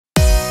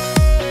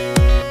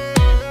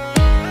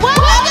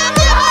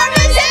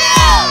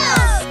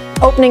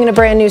Opening a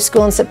brand new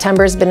school in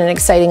September has been an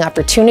exciting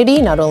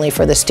opportunity, not only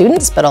for the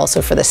students, but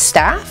also for the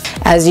staff.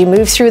 As you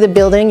move through the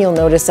building, you'll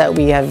notice that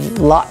we have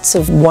lots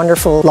of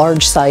wonderful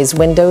large-size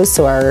windows,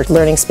 so our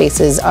learning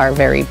spaces are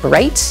very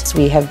bright. So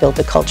we have built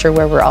a culture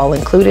where we're all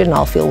included and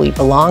all feel we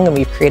belong, and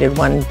we've created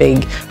one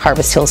big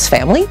Harvest Hills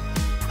family.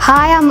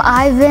 Hi, I'm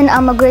Ivan.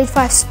 I'm a grade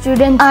 5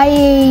 student.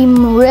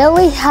 I'm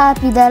really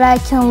happy that I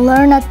can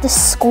learn at this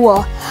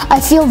school.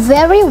 I feel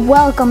very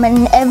welcome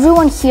and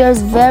everyone here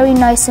is very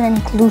nice and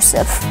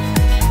inclusive.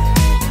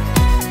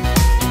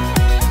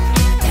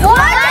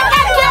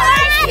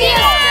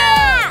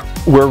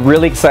 We're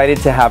really excited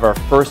to have our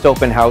first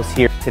open house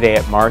here today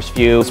at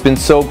Marshview. It's been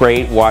so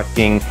great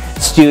watching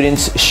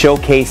students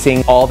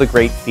showcasing all the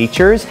great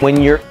features.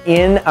 When you're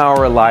in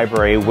our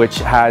library, which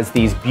has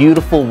these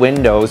beautiful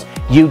windows,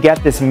 you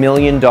get this $1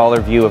 million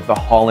view of the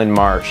Holland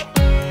Marsh.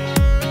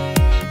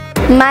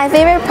 My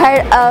favorite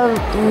part of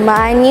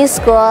my new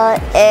school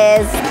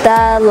is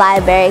the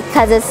library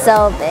because it's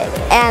so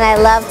big and I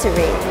love to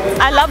read.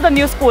 I love the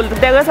new school.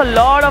 There is a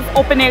lot of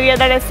open area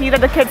that I see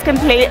that the kids can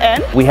play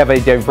in. We have a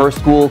diverse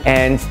school,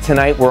 and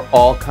tonight we're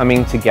all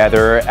coming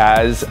together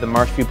as the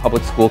Marshview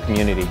Public School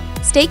community.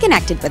 Stay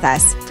connected with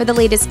us. For the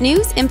latest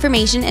news,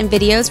 information, and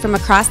videos from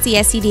across the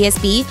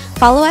SCDSB,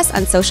 follow us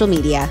on social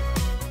media.